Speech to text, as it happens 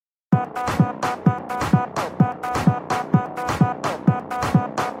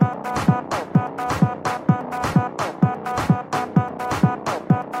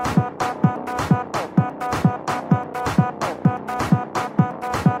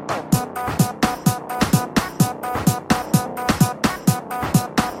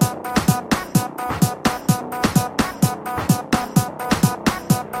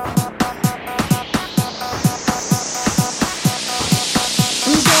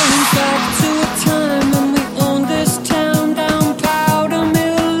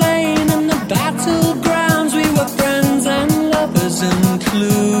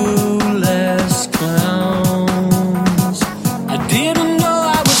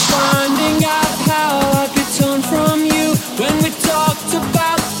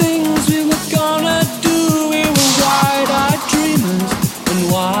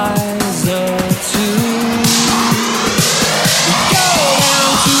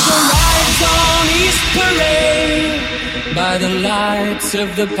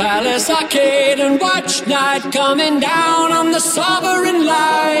Of the Palace Arcade and watch night coming down on the Sovereign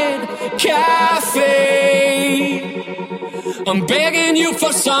Light Cafe. I'm begging you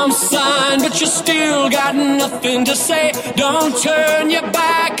for some sign, but you still got nothing to say. Don't turn your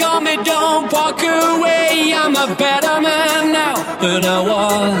back on me, don't walk away. I'm a better man now than I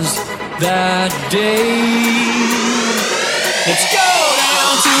was that day. Let's go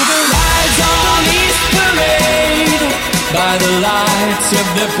down to the rides on East Parade, by the lights of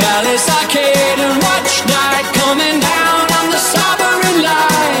the Palace Arcade, and watch night coming down on the Sovereign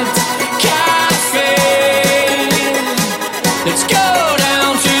Light Cafe. Let's go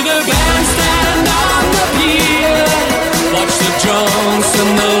down to the bandstand on the pier, watch the drunks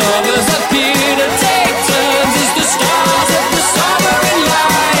and the lovers appear to take turns as the stars of the Sovereign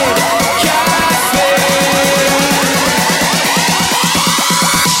Light Cafe.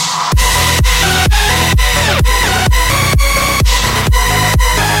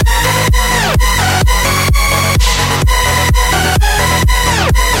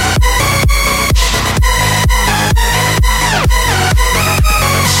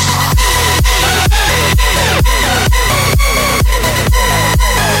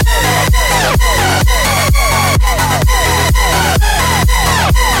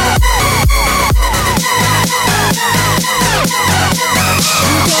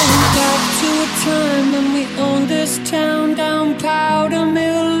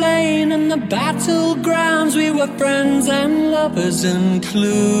 Battlegrounds, we were friends and lovers and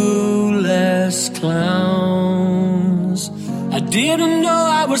clueless clowns. I didn't know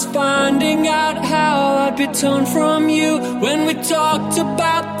I was finding out how I'd be torn from you when we talked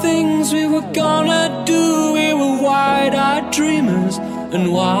about things we were gonna do. We were wide-eyed dreamers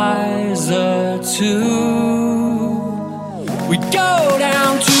and wiser too. We'd go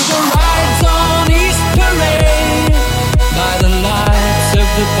down to the rides on East Parade, by the lights of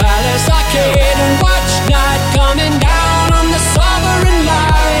the Palace Arcade, and watch night coming down on the Sovereign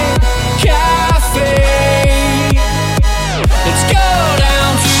Light Cafe. Let's go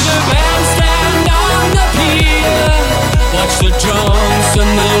down to the bandstand on the pier, watch the drunks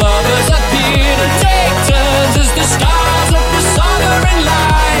and the lovers appear to take turns as the stars of the Sovereign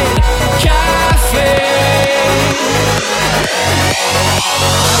Light Cafe.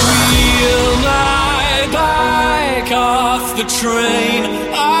 Wheel my bike off the train,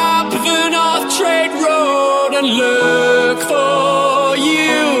 up the North Trade Road, and look for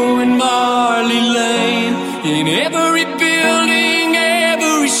you in Marley Lane, in every building,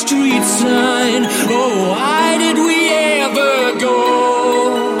 every street sign. Oh, why did we ever go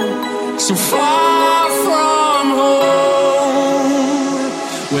so far from home?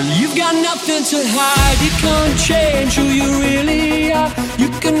 Well, you've got nothing to hide, you can't change who you really are. You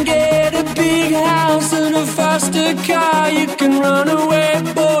can get a big house and a faster car, you can run away,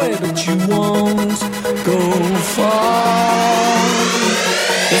 boy, but you won't go far.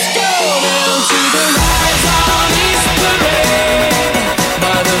 Let's go down to the rides on East Parade,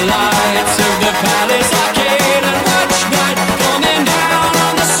 by the lights of the Palace Arcade, and watch night coming down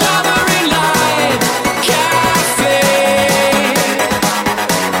on the Sovereign Light Cafe.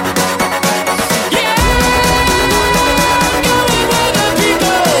 Yeah, going where the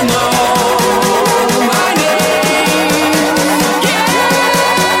people know my name. Yeah.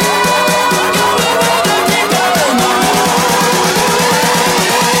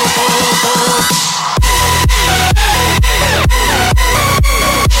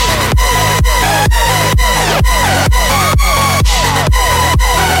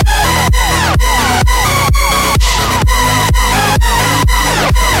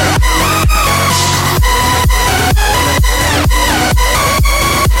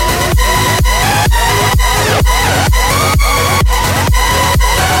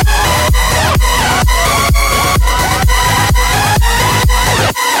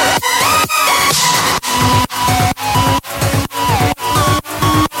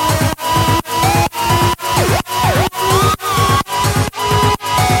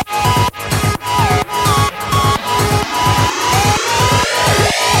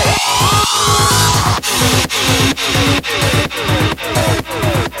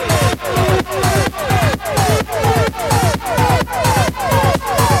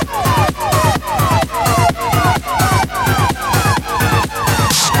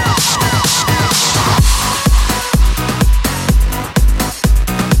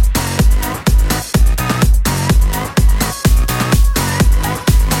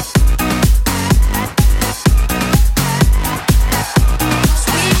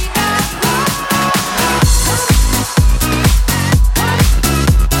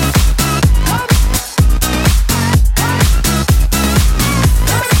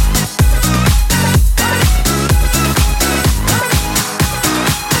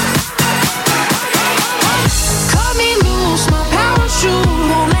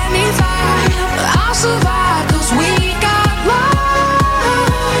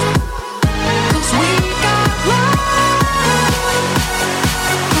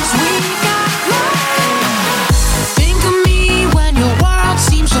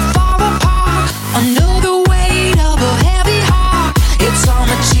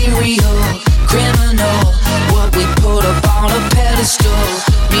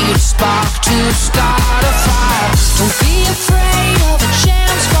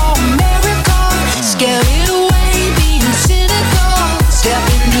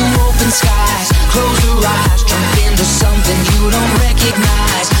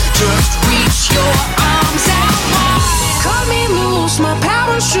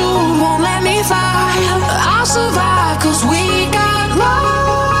 parachute won't let me fly. I'll survive 'cause we got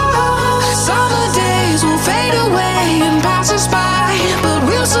love. Summer days will fade away and pass us by, but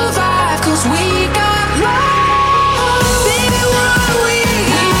we'll survive 'cause we got love. Baby, what we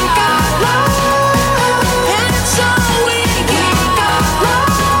got love, and it's all we got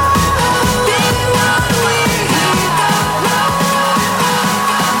love. Baby, what we got love.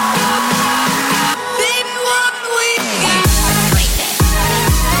 Baby, what we got.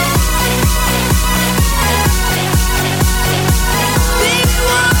 Baby,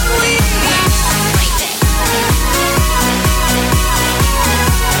 what we got.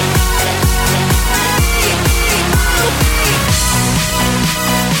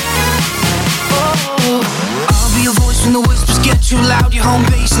 I'll be your voice when the whispers get too loud. Your home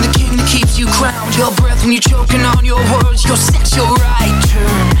base and the king that keeps you crowned. Your breath when you're choking on your words. Your sex, your right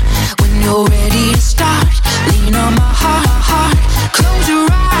turn. When you're ready to start, lean on my heart. Close your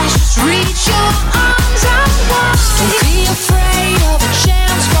eyes, just reach your arms out wide. Don't be afraid of a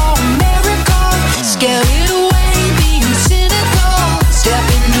chance for a miracle. Scare it away, being cynical. Step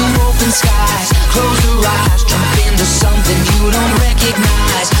into open skies, close your eyes. Jump into something you don't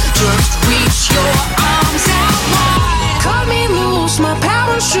recognize. Just reach your arms out wide. Cut me loose, my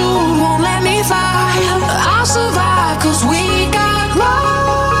parachute won't let me fly. I'll survive 'cause we got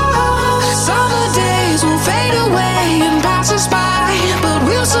love. Summer days will fade away and pass us by, but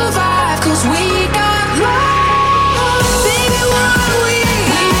we'll survive 'cause we got love. Baby, what we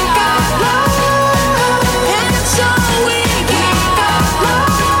got love, and it's all we got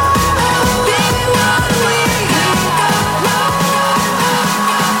love. Baby, what we got love.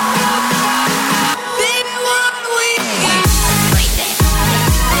 Baby, what we got.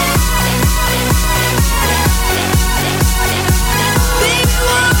 Baby,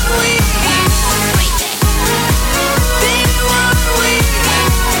 what we got. Baby, what we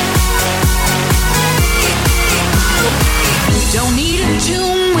got. Don't need a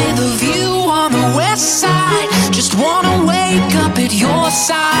tune with a view on the west side. Just wanna wake up at your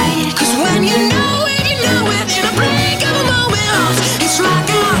side. 'Cause when you know it, you know it. In a blink of a moment, it's like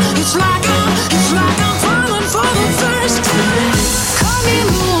I'm falling for the first time. Cut me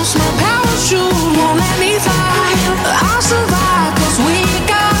loose, my parachute won't let me fly. I'll survive 'cause we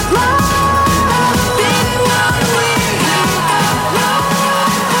got love. Baby, what we got love.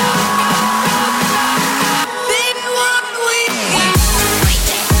 Baby, what we got.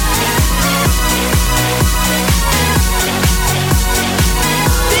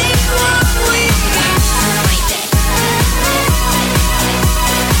 Baby, what we got.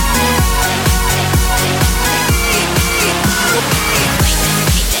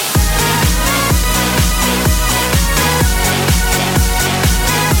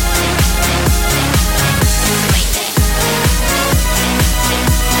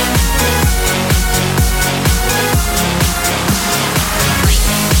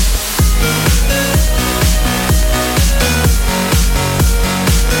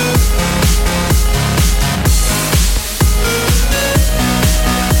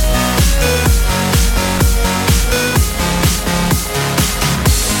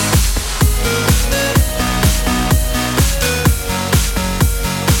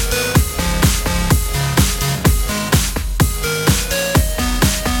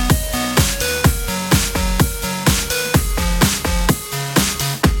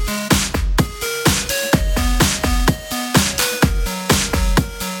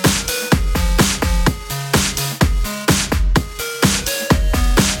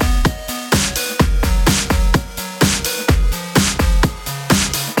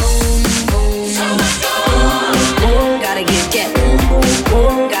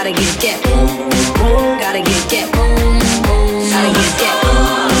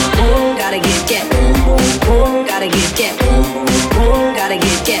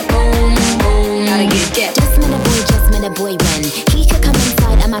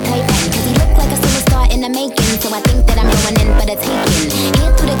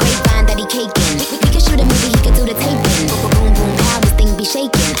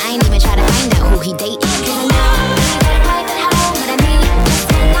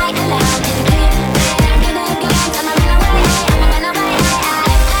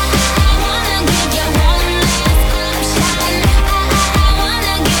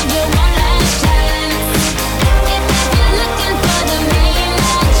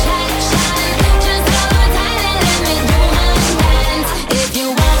 If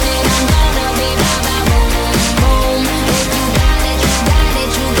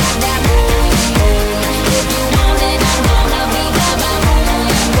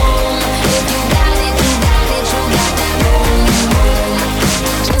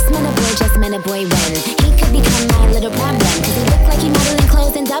that boy run. He could become my little problem, cause he look like he modeling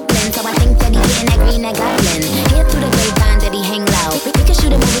clothes in Dublin. So I think that he getting that green, that goblin. Hear through the grapevine that he hang low. We could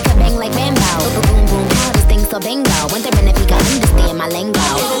shoot a movie, could bang like Rambo. Boom, boom, pow, this thing so bingo. Wondering if he could understand my lingo.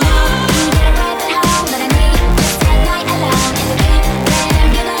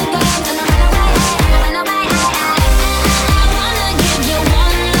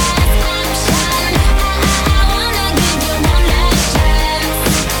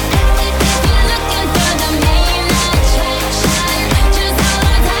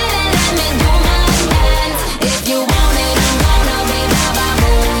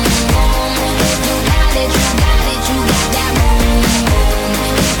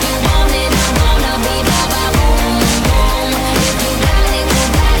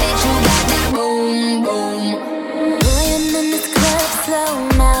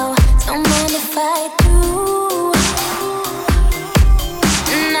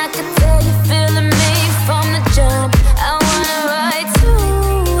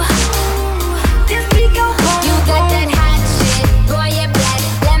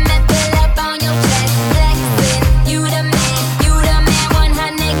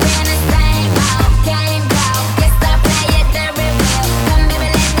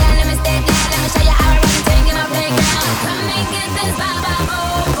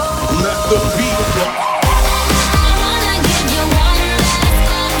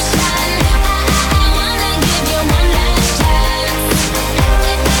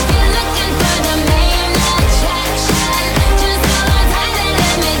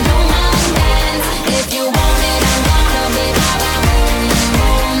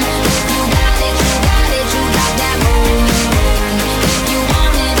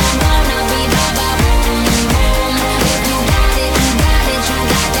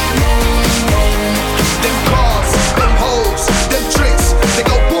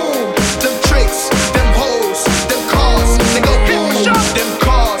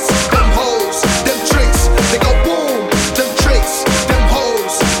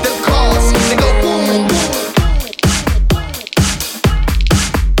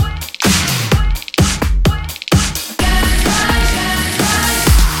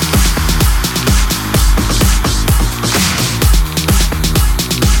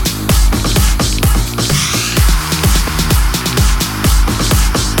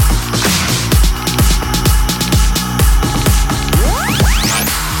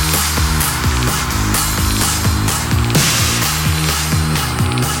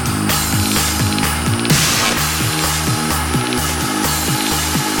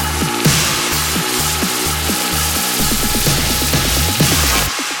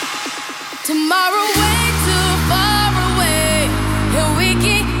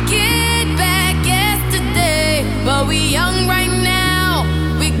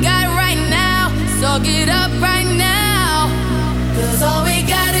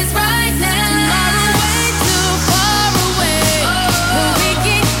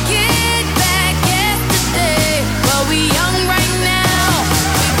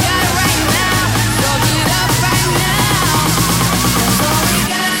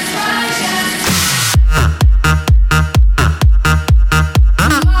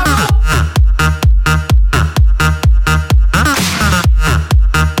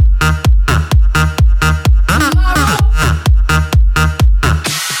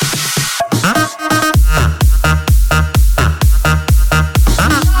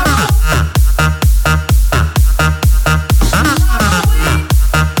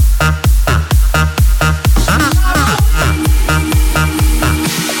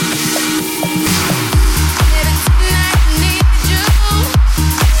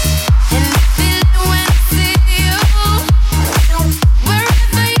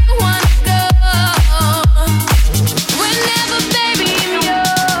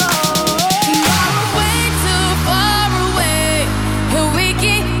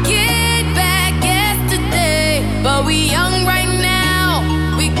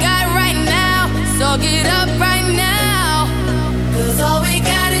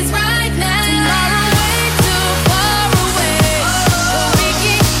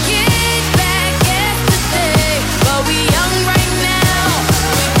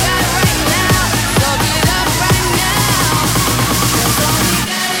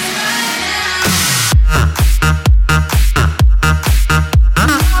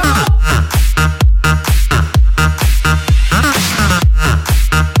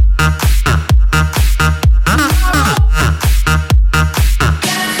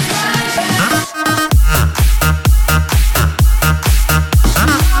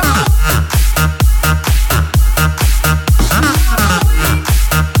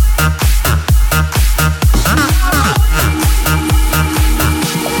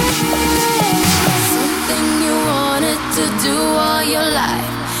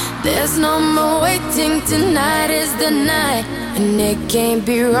 the night, and it can't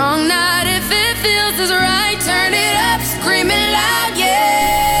be wrong. Not if it feels as right. Turn it up, screaming loud,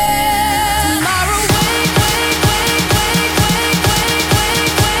 yeah. Tomorrow, wait, wait, wait, wait, wait, wait, wait,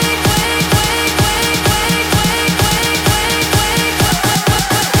 wait, wait, wait,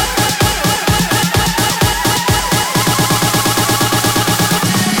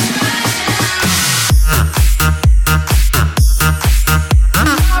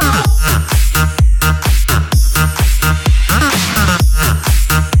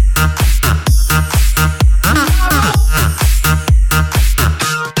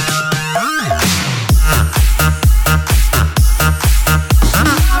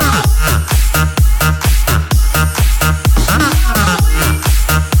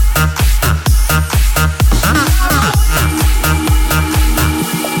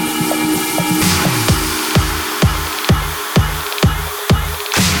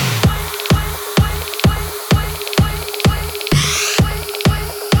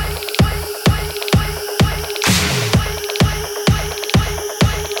 wait, wait, wait, wait,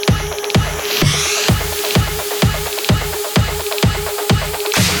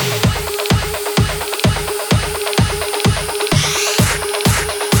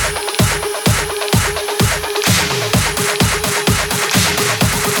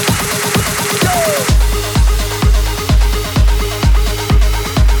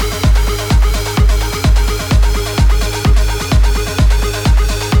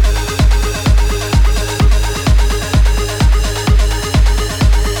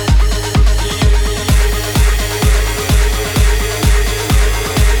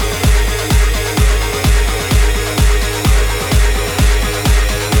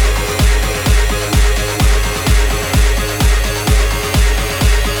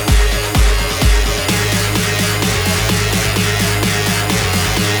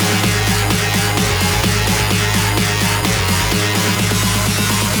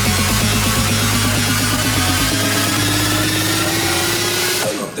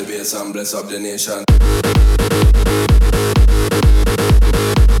 and bless up the nation.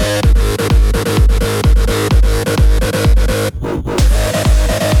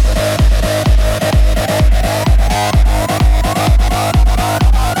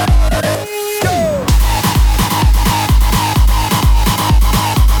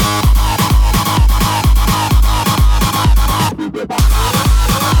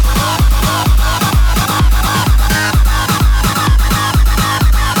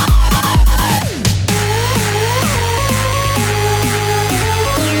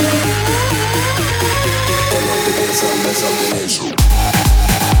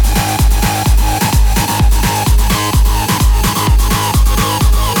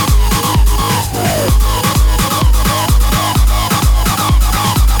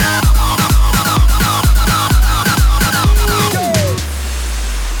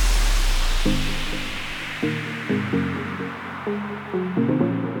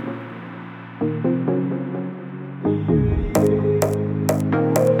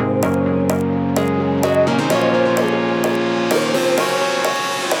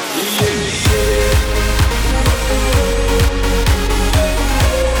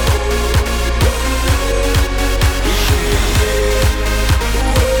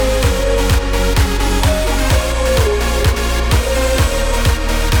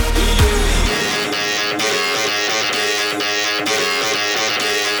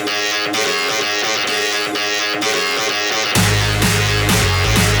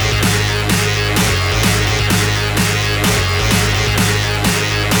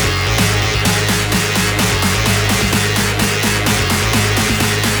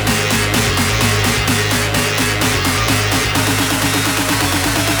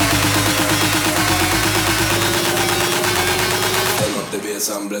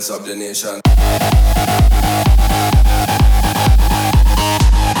 And bless up the nation.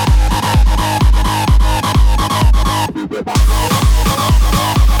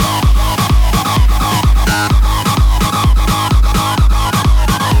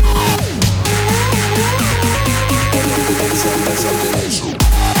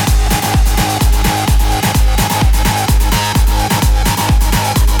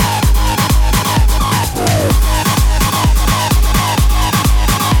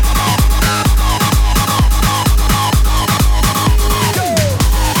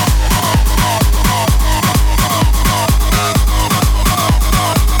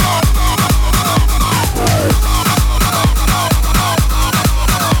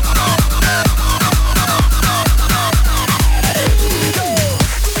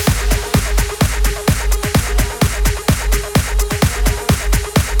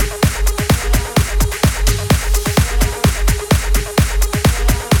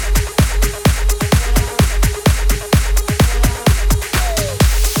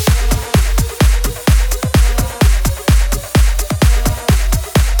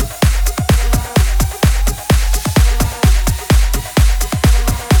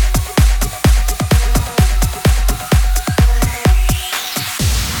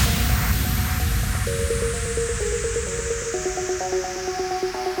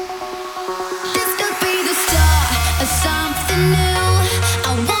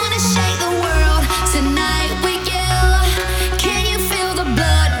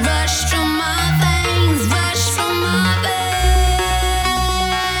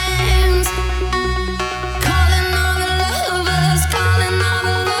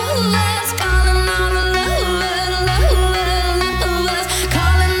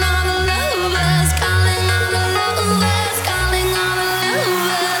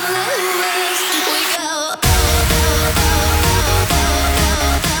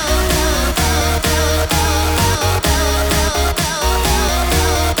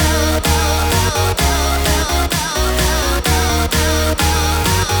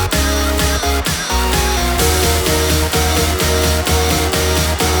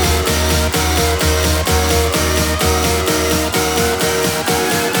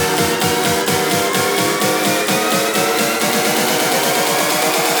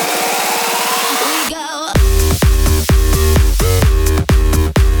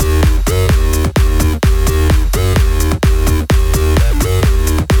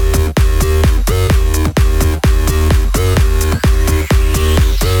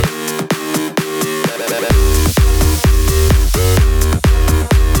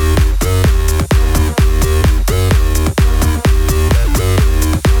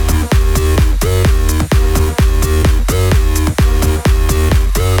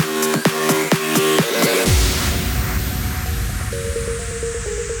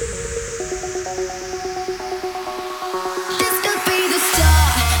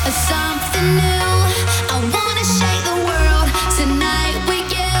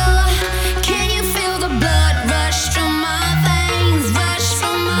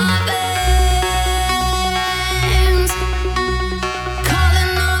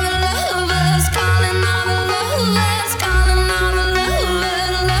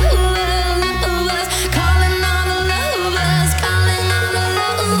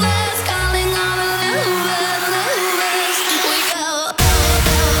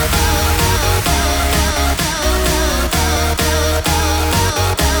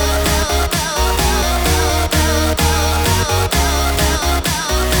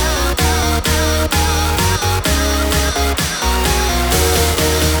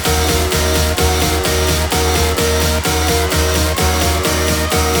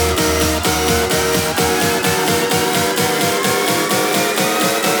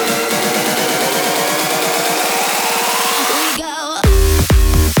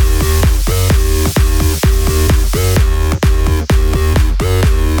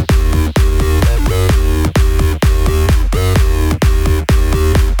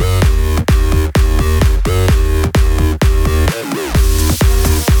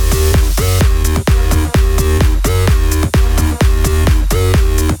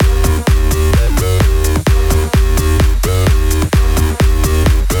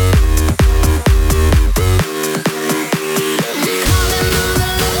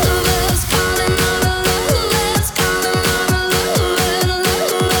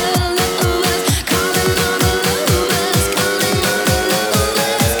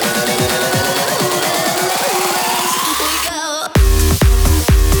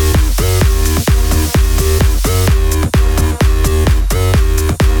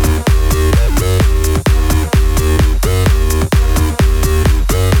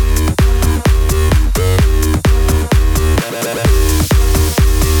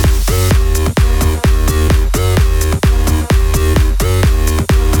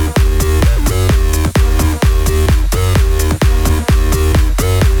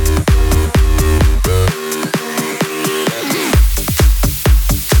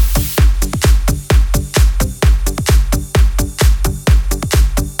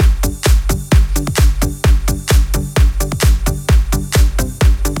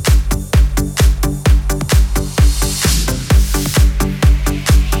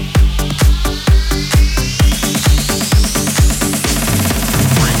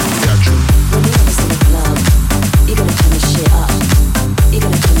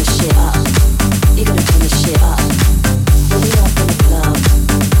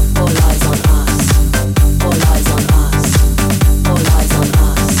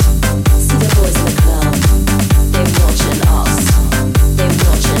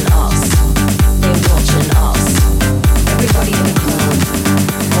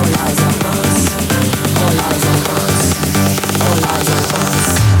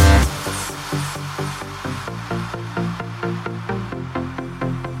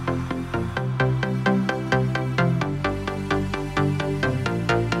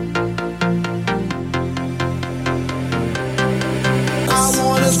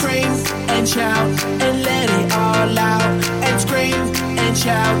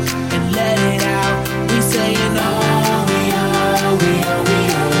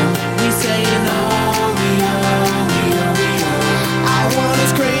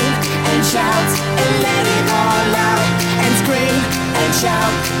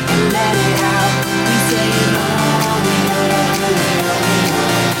 and let it out. We say it all, we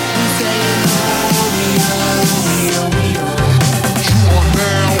say it all, we You are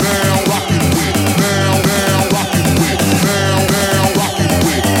now rocking with, now rocking with, now rocking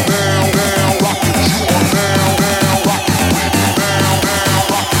with, now rocking. You are now rocking with, now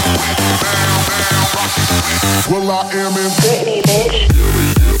rocking with, well, I am in Britney, bitch.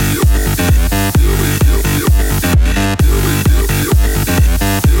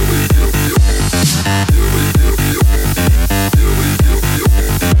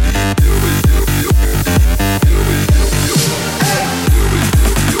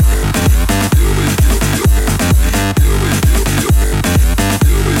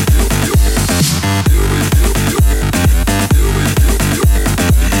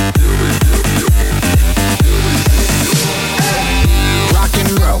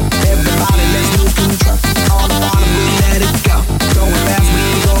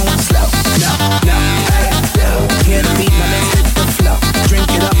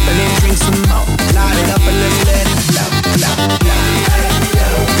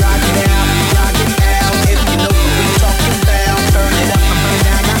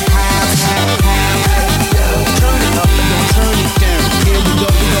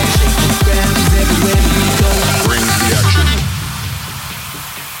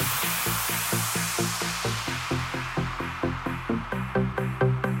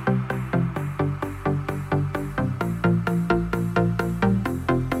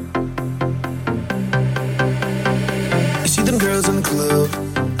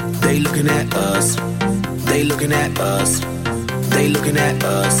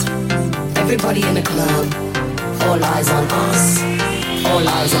 Everybody in the club, all eyes on us, all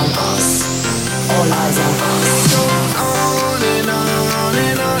eyes on us, all eyes on us. So on and on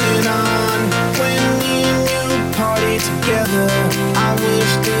and on and on. When me and you party together, I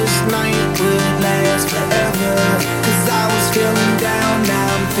wish this night would last forever. 'Cause I was feeling down,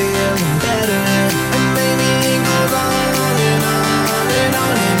 now I'm feeling better. And maybe it goes on and on and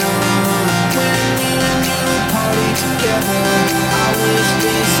on and on. When me and you party together, I wish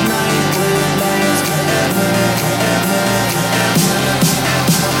this night would last forever, forever, forever.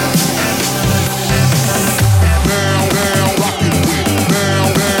 Now rocking with, now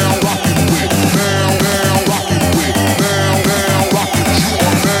rocking with, now rocking with, now rocking. You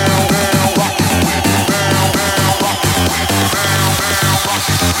are now rocking with, now rocking with, now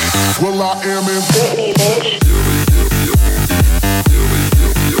rocking. Well, I am in Britney, bitch.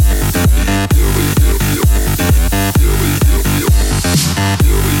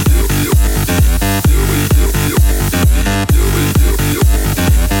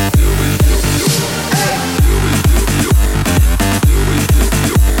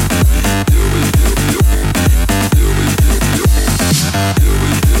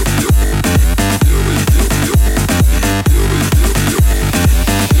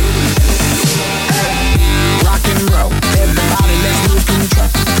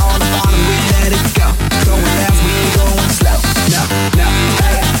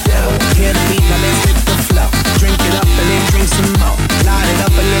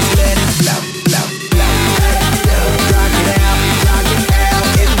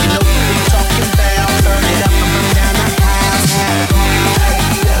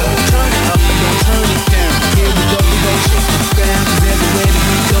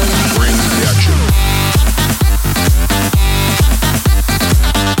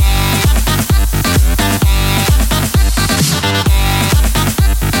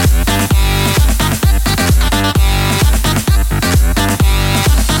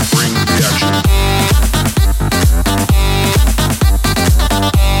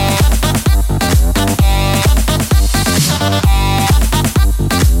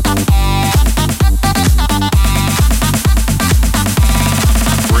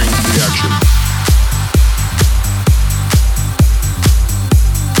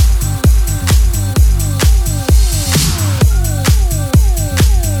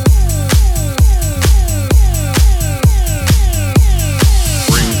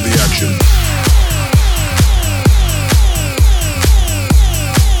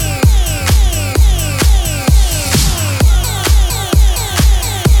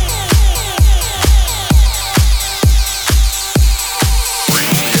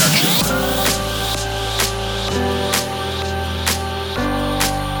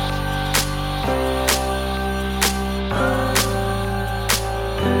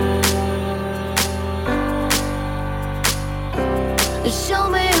 Show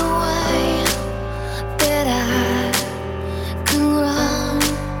me a way that I can run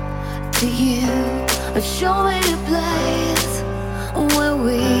to you. Show me a place where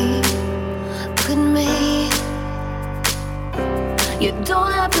we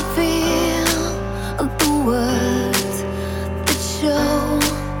don't have to feel the words that show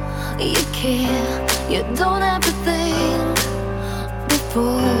you care. You don't have to think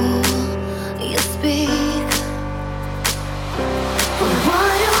before you speak. Why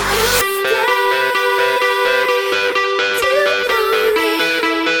don't you stay till morning,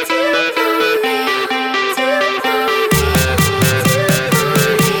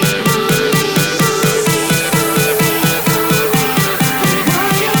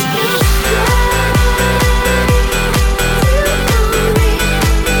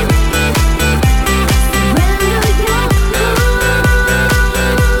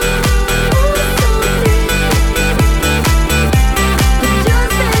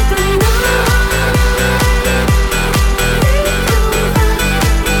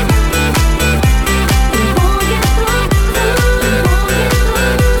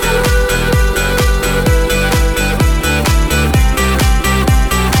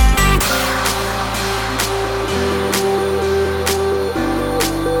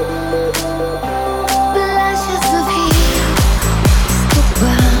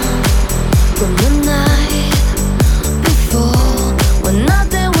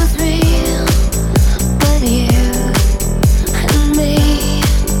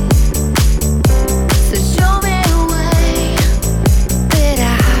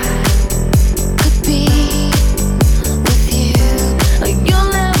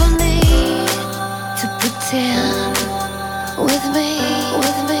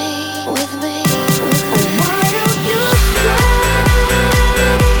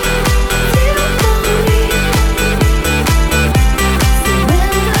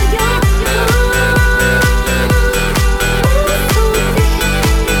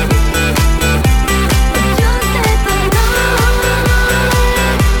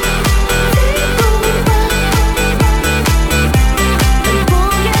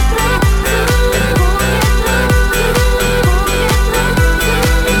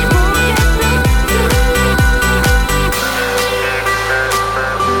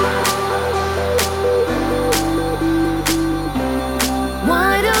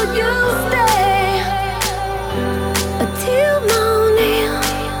 till morning, till morning,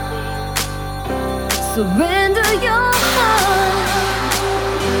 surrender your heart,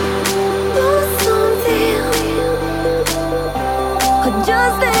 do something, or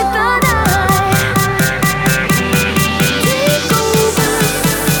just let the night take over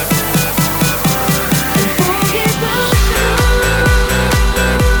and forget the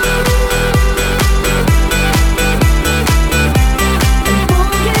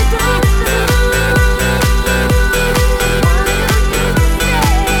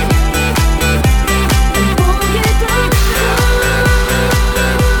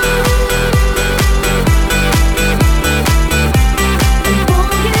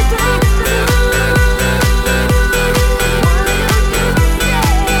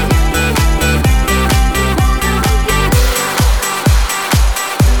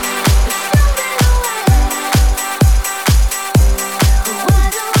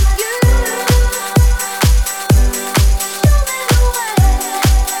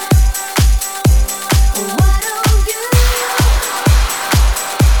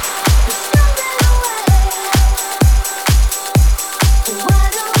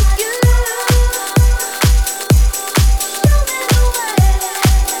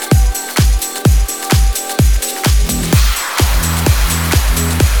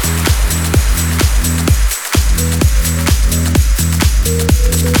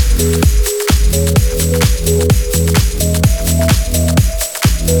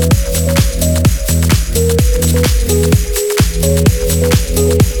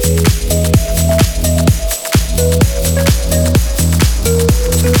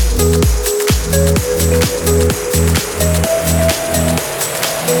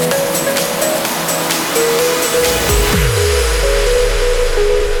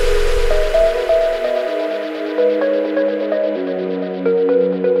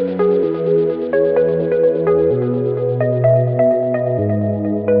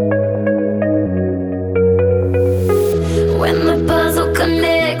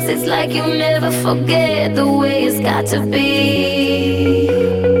like you never forget the way it's got to be.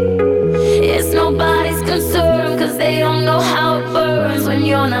 It's nobody's concern, cause they don't know how it burns when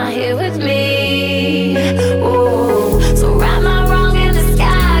you're not here with me. Oh, so write my wrong in the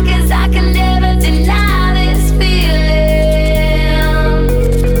sky, cause I can never deny this feeling.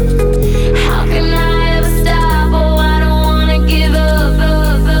 How can I ever stop? Oh, I don't wanna give up,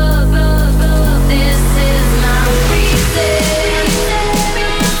 up, up, up, up. This is my reason.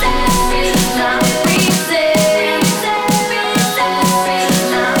 This is my reason.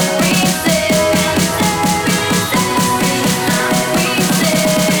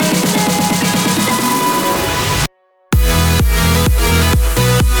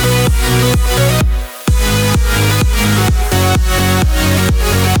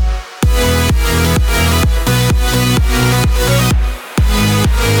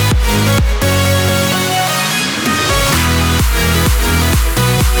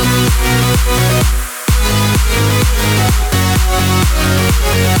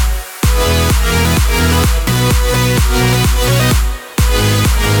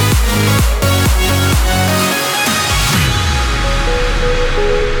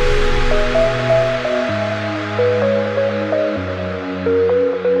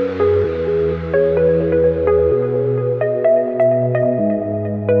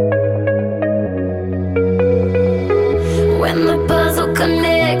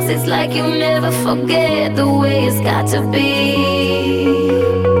 it's like you never forget the way it's got to be.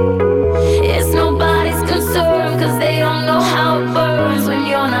 It's nobody's concern, cause they don't know how it burns when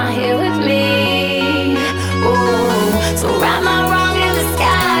you're not here with me. Oh, so write my wrong in the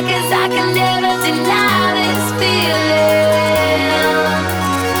sky, cause I can never deny this feeling.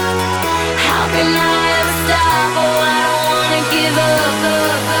 How can I ever stop? Oh, I don't wanna give up.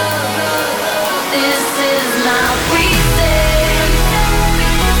 This is my reason.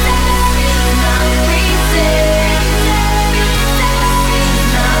 This is my reason. My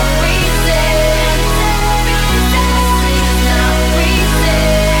reason. My reason.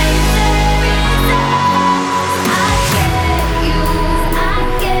 I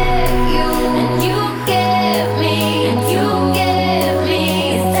get you, and you get me, and you get me.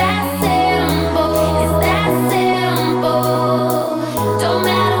 It's that simple. It's that simple. Don't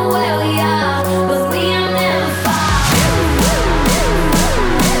matter where we are, 'cause we are never far.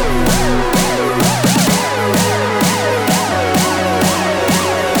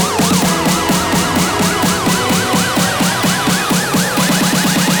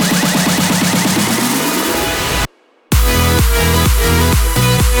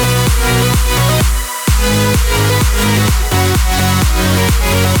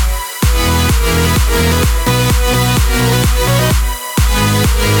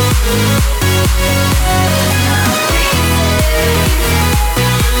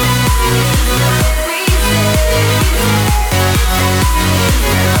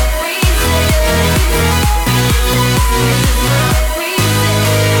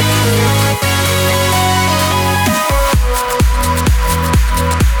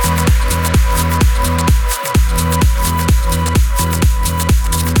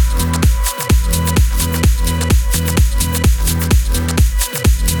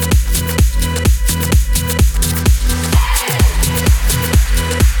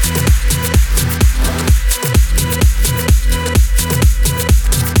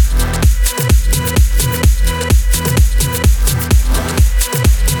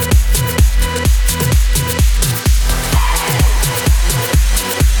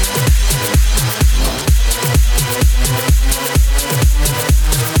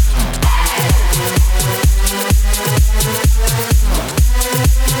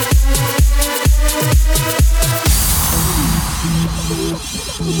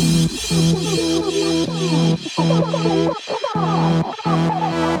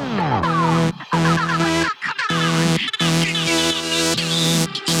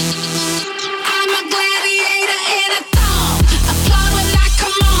 I'm a gladiator in a thong. Applaud when I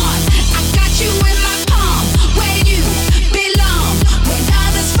come on. I got you in my palm, where you belong. When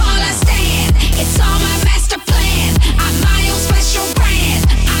others fall, I stand. It's all my master plan. I'm my own special brand.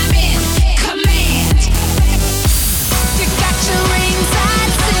 I'm in command. You got your rings, I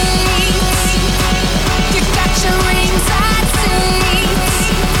see. You got your rings, I see.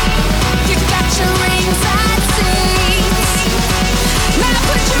 You got your rings, I see. Now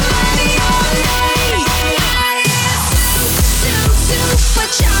put your money on me. I am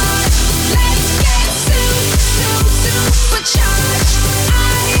supercharged. Let's get supercharged.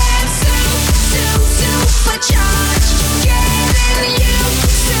 I am supercharged. Getting you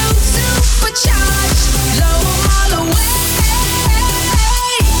supercharged. Blow 'em all away.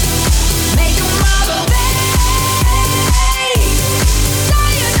 Make 'em all obey.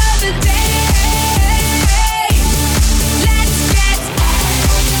 Tired of the day. Let's get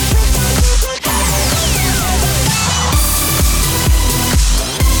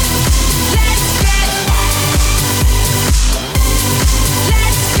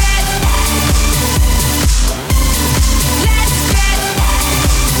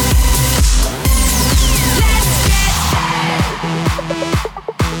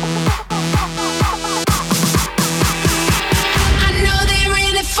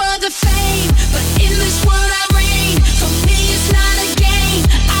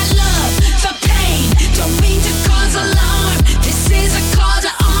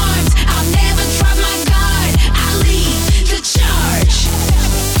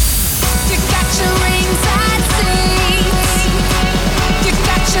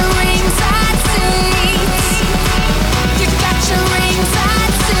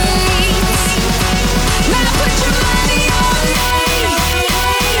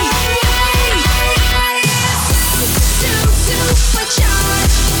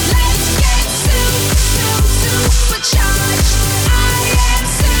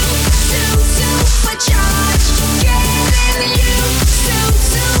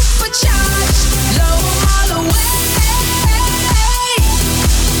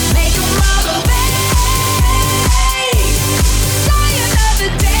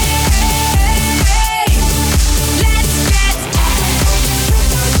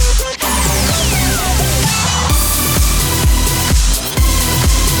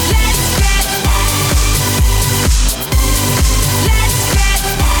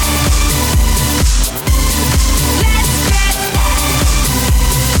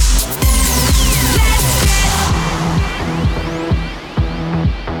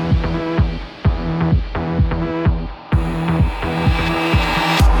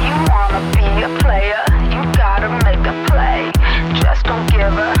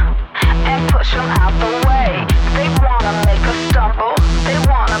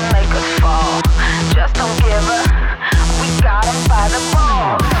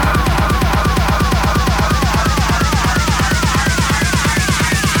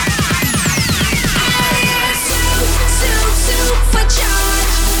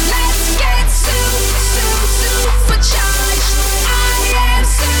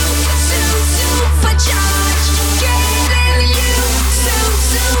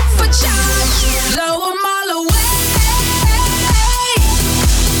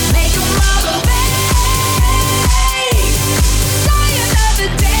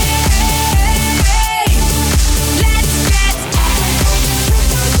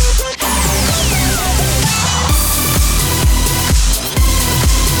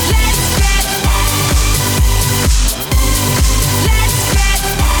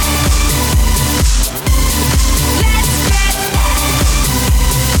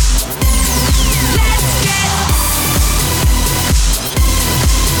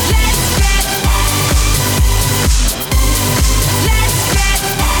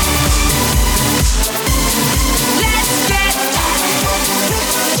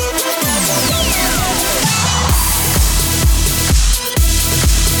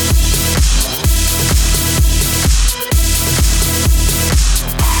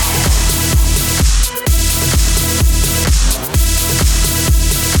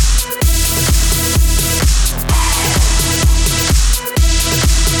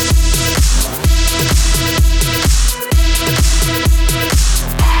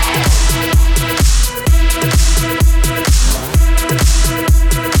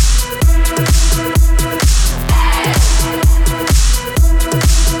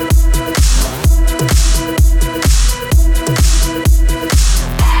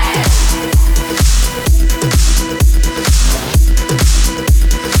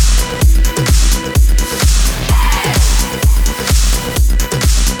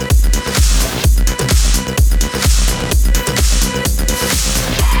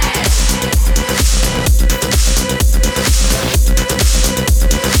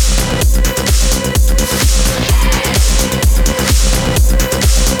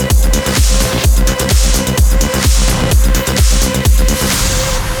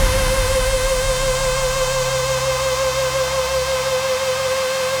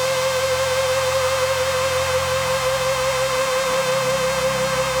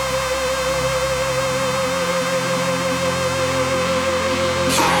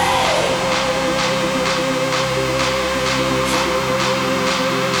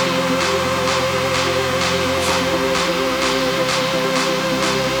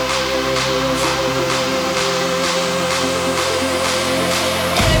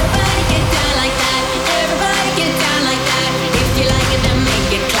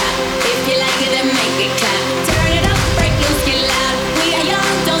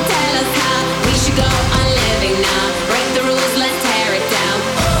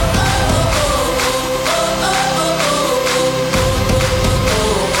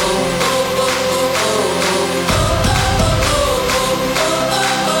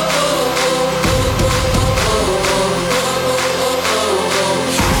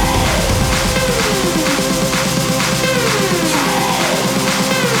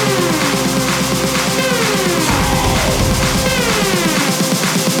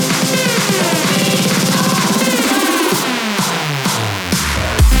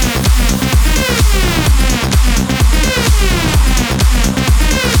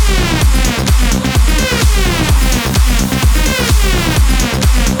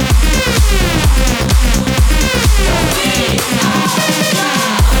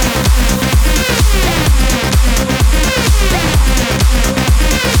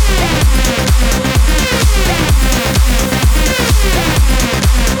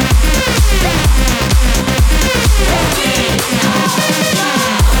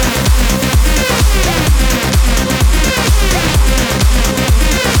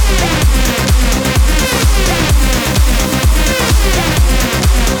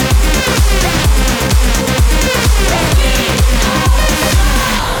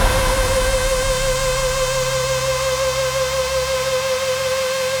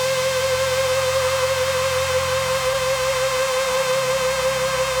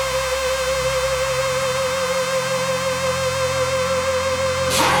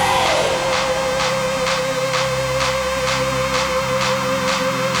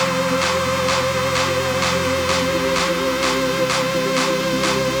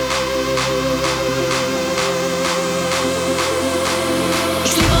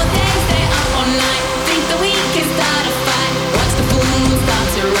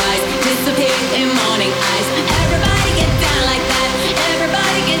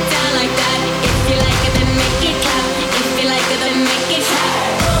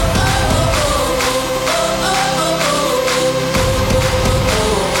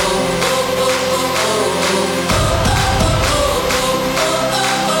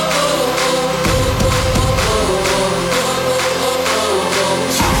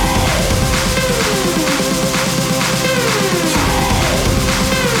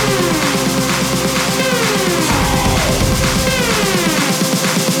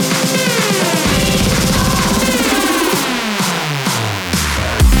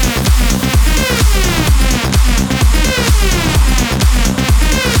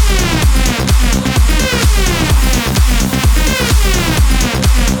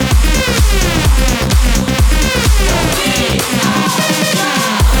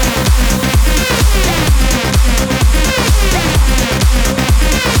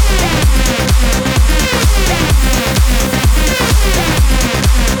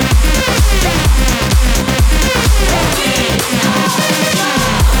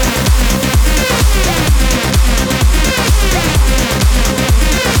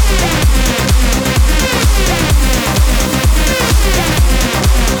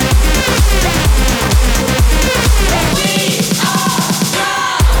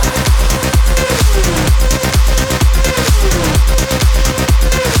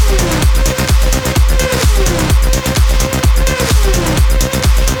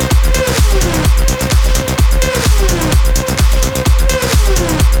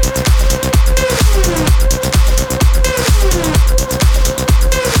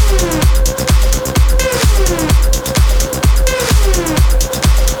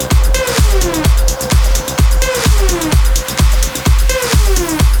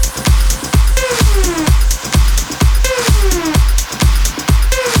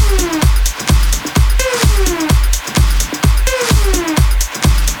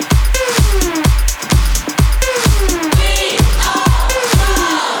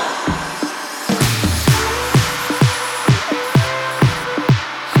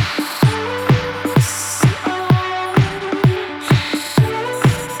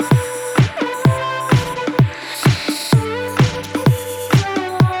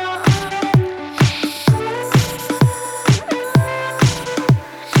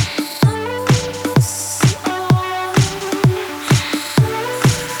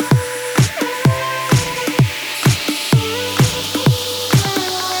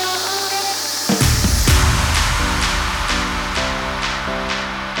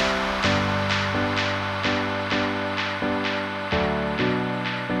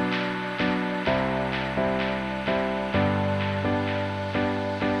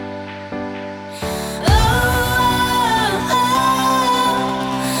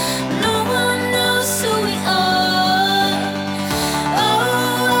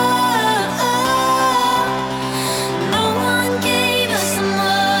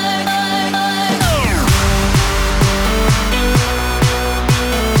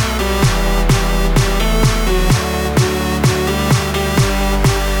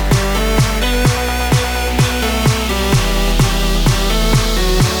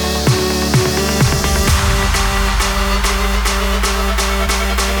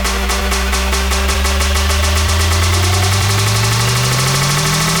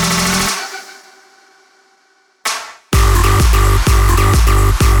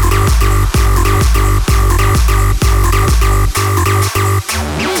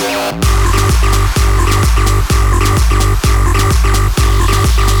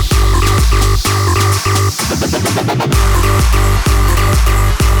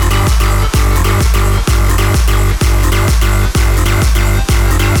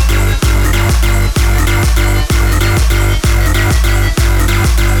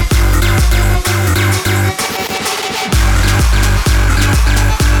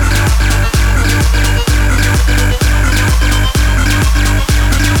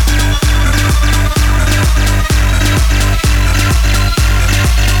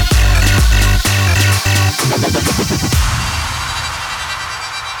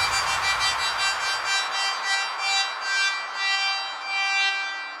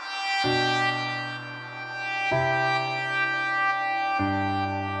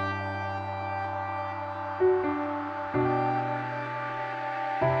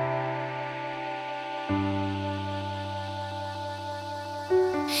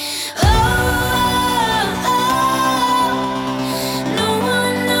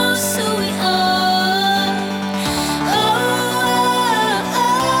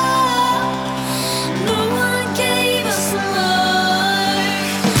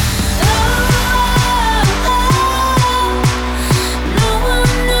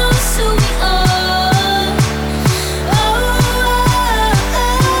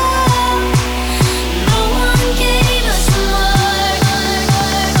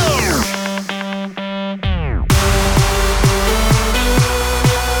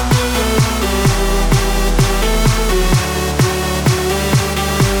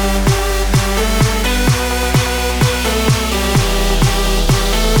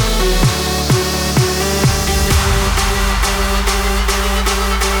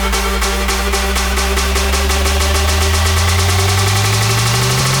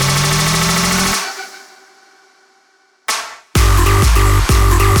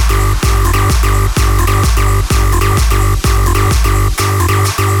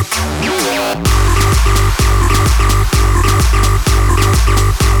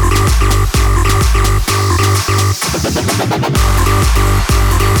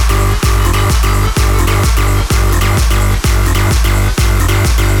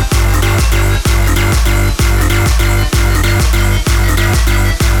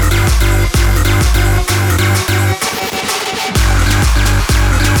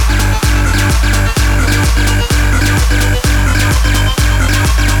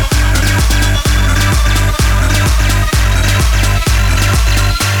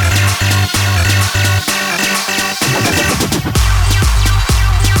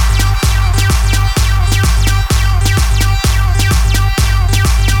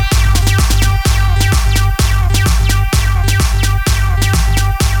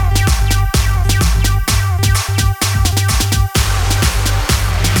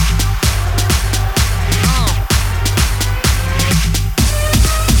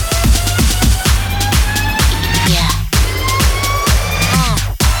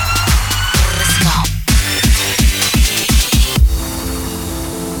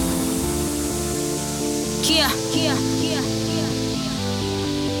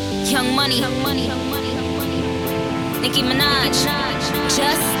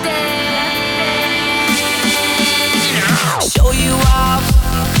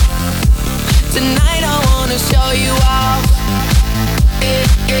Tonight I wanna show you off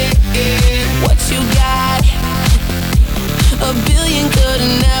what you got. A billion could've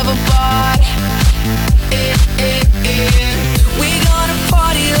never bought. We gonna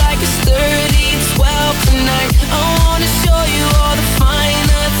party like it's 30-12 tonight. I wanna show you all the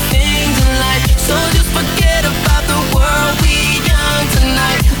finer things in life. So just forget about the world, we young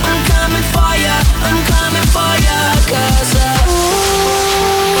tonight. I'm coming for ya, I'm coming for ya. 'Cause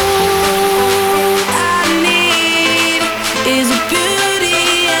I need is a beauty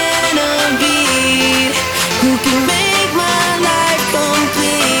and a beat who can make my life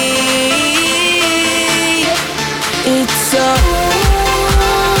complete. It's all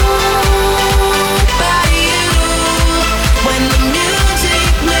about you. When the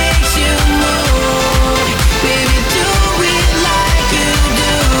music makes you move, baby, do it like you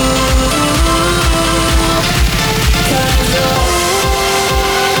do. 'Cause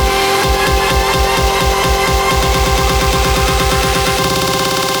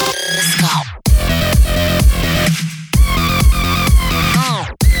let's go.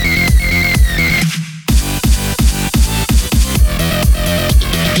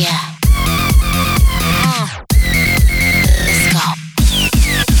 Yeah. Let's go.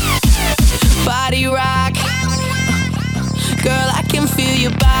 Body rock. Girl, I can feel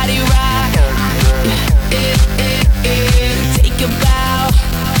your body rock. Take a bow.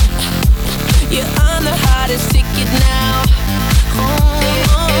 You're on the hottest ticket now.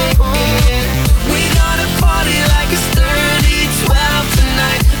 We gonna party like it's 30-12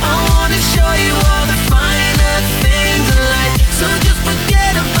 tonight. I wanna show you all the finer things in life. So just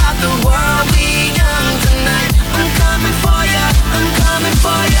forget about the world, we young tonight. I'm coming for ya, I'm coming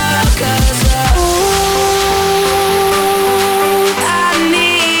for ya. 'Cause I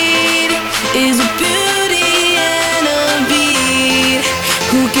need is a beauty and a beat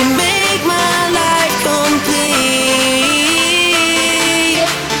who can make my life complete.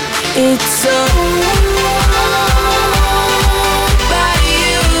 It's all about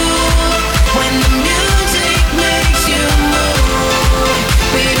you. When the music makes you move,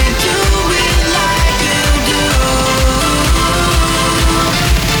 baby, do it like you do.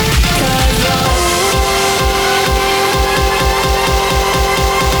 'Cause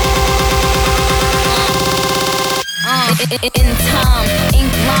in time,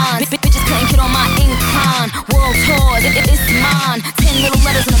 ink lines, bitches couldn't get on my incline. World tours, it's mine. 10 little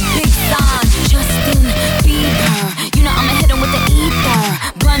letters and a big sign. Justin Bieber, you know I'ma hit him with the ether.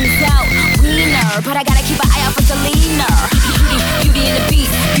 Buns out, wiener, but I gotta keep an eye out for Selena. Beauty in the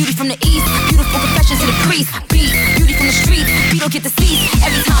beast, beauty from the east. Beautiful confessions to the priest. Beat, beauty from the streets. Beat don't get the seats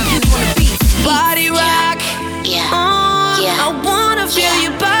every time beauty on the beat. Body rock, yeah, yeah. I wanna feel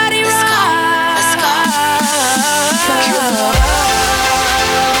your body rock. Let's go,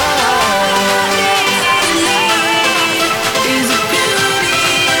 is a beauty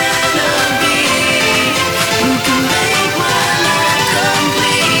and a beat who can make my life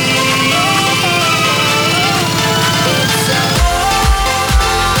complete. It's all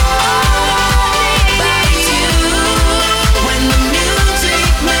about you.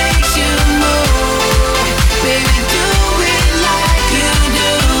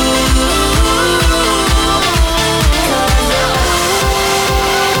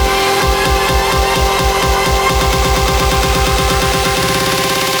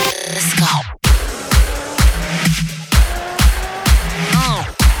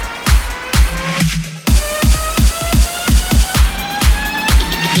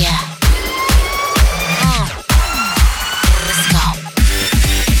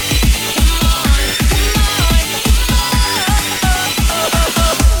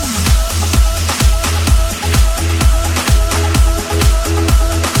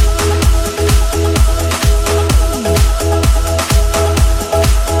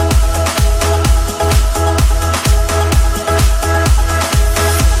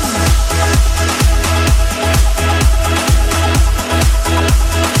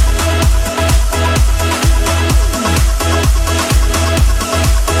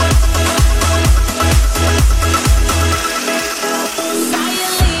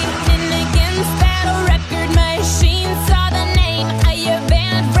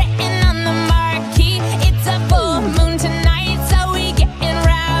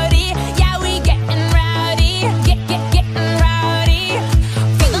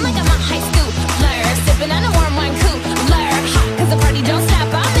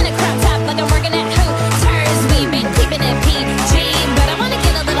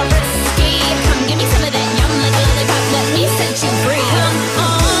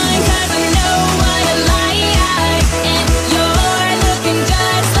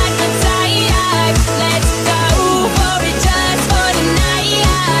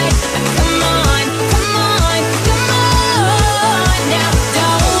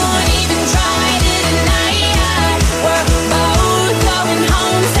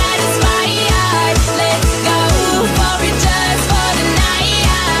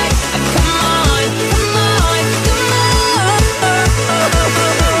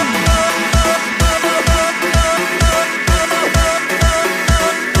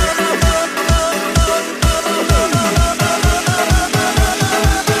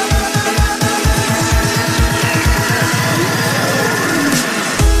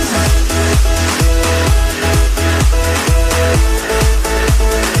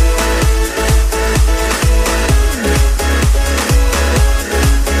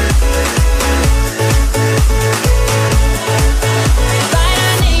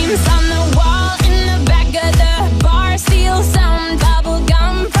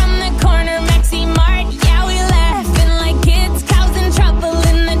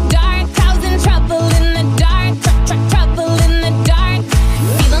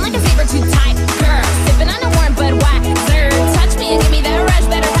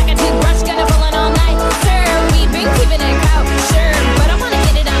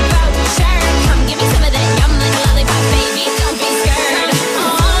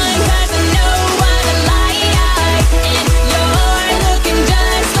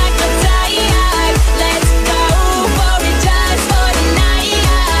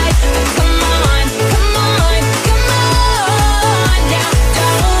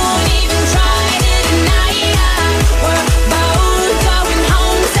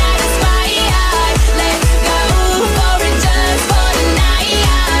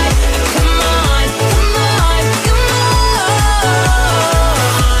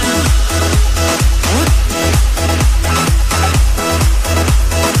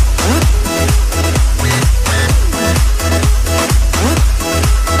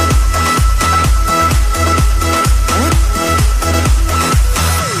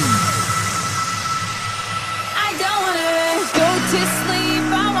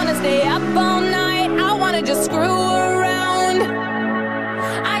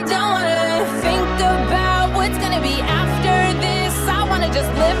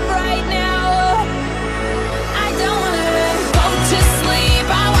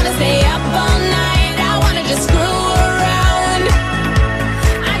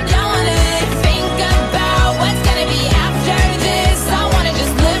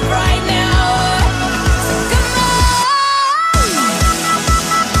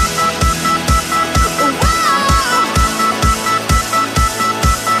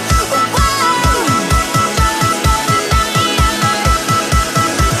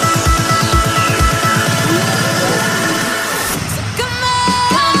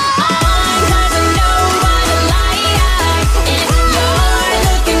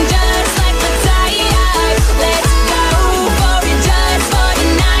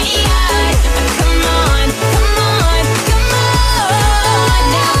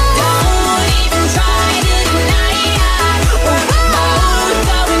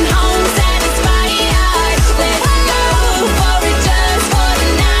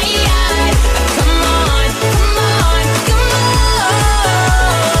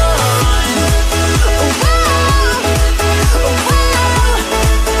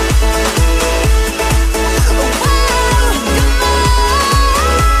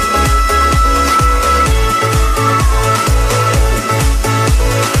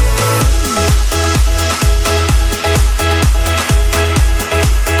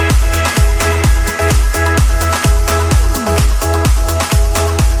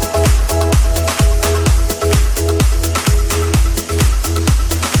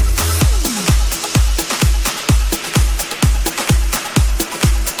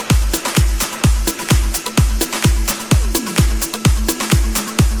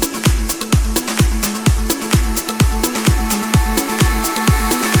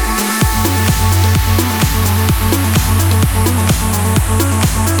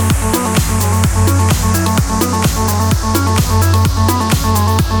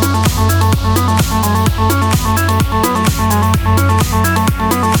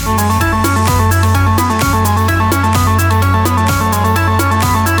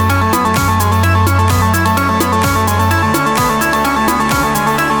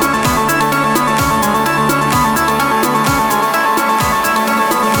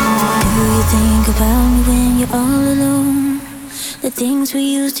 things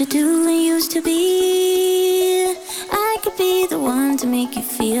we used to do and used to be. I could be the one to make you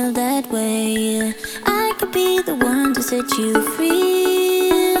feel that way. I could be the one to set you free.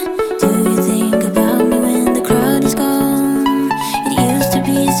 Do you think about me when the crowd is gone? It used to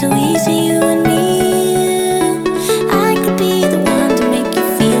be so easy, you and me. I could be the one to make you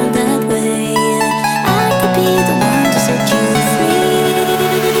feel that way. I could be the one to set you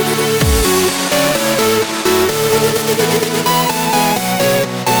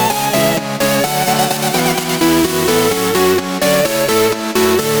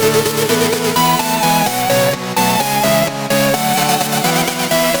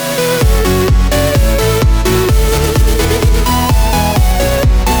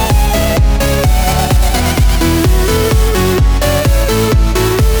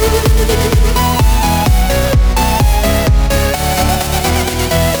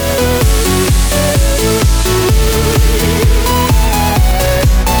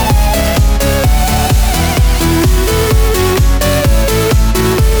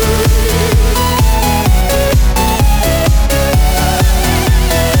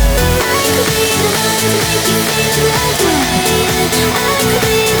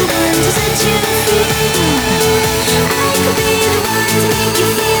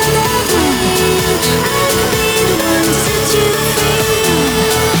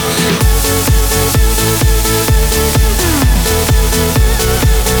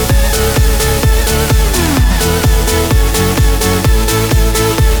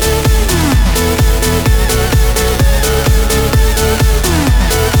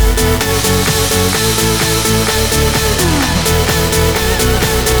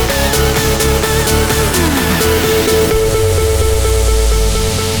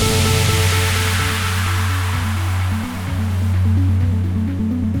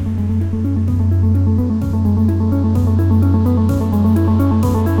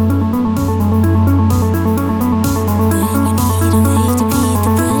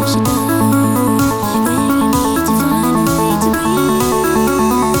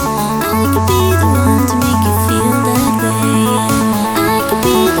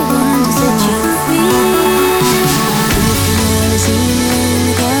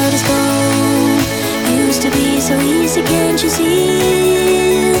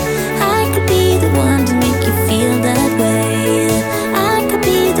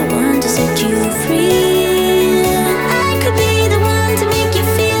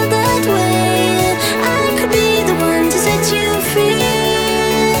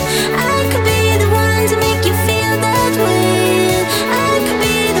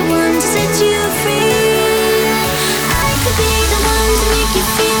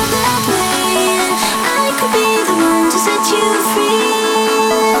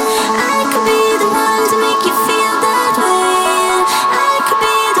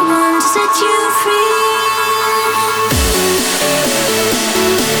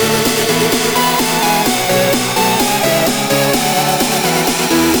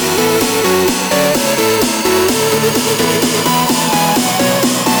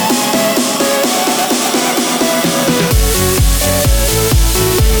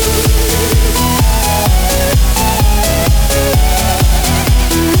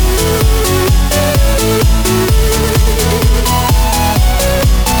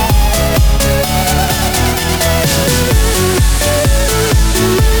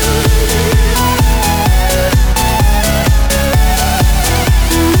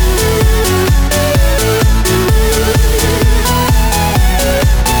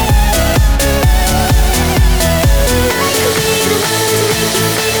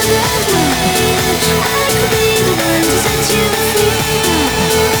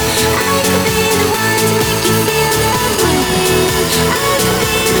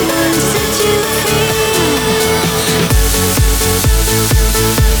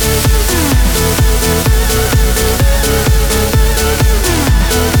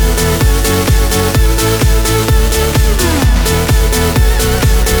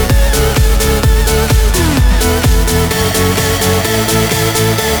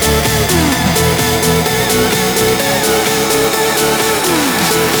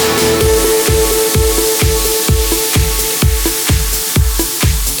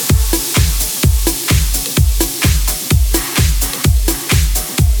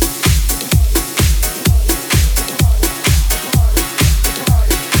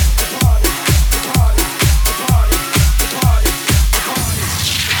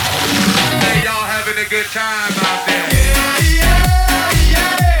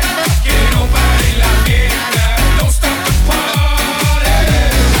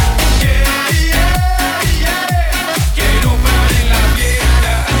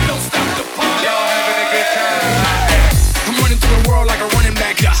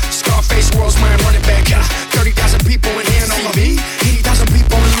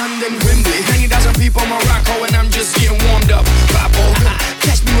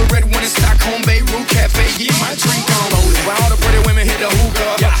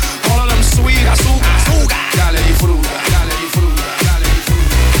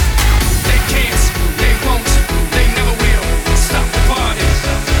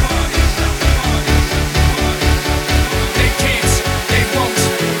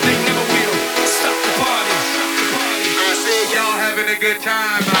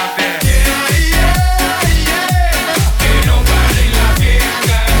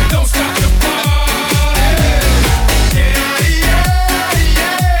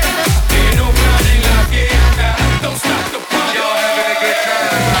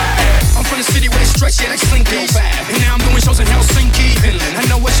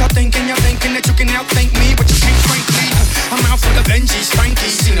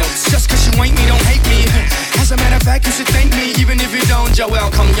sound, you're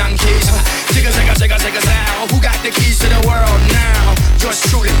welcome, Yankees. Jigga, jigga, jigga, jigga, sound. Who got the keys to the world now? Yours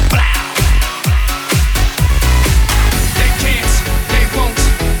truly, blah. They can't, they won't,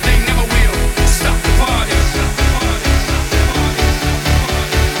 they never will stop the party.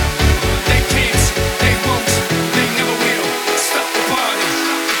 They can't, they won't, they never will stop the party.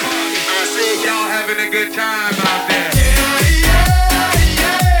 I see y'all having a good time out there.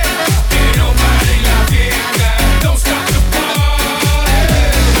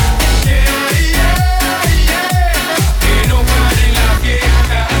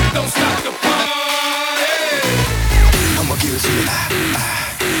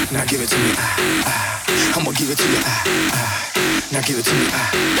 Now give it to me, I'ma give it to you, now give it to me,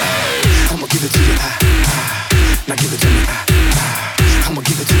 I'ma give it to you, now give it to me, I'ma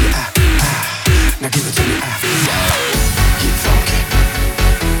give it to you, now give it to me, get funky,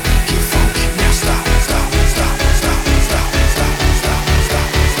 now stop, stop, stop, stop, stop, stop, stop, stop,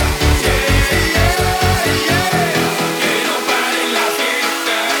 stop, yeah, ain't nobody like it,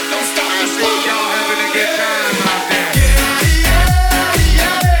 don't stop the party. Y'all having a good time out there.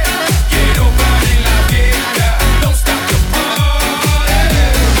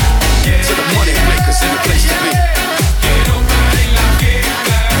 In the place to be. Ain't nobody like it.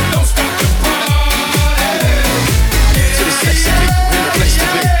 Don't stop the party. To the sexy people in the place to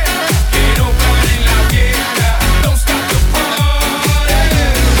be. Ain't nobody like it. Don't stop the party.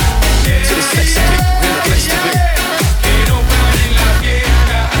 To the sexy people in the place to be. Ain't nobody like it.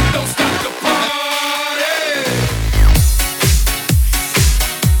 Don't stop the party.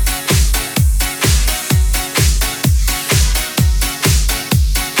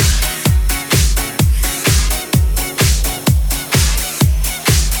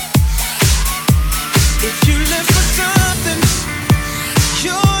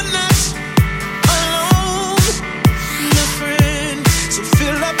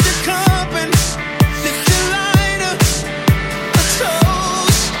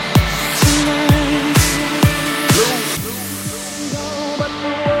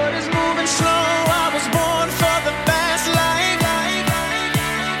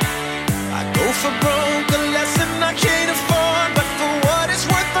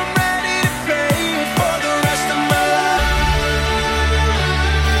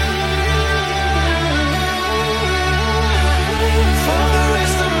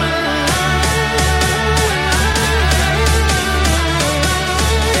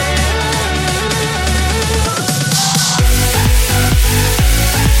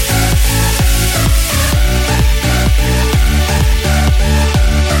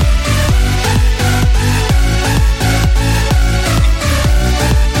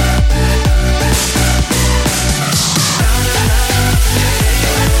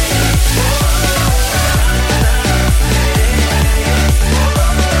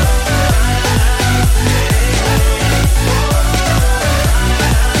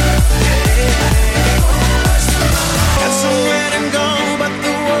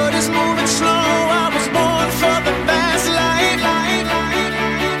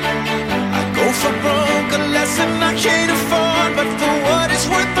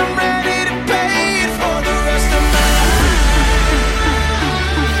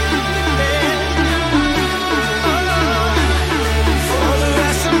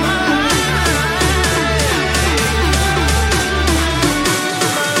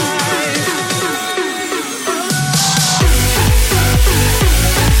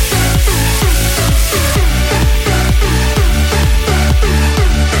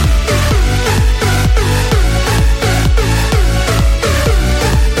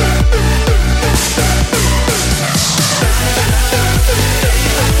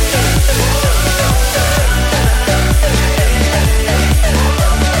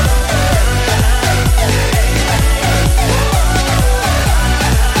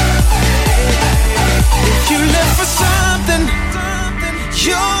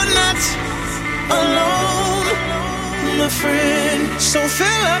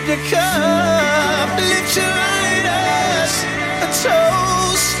 A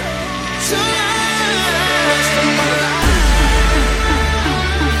toast to life.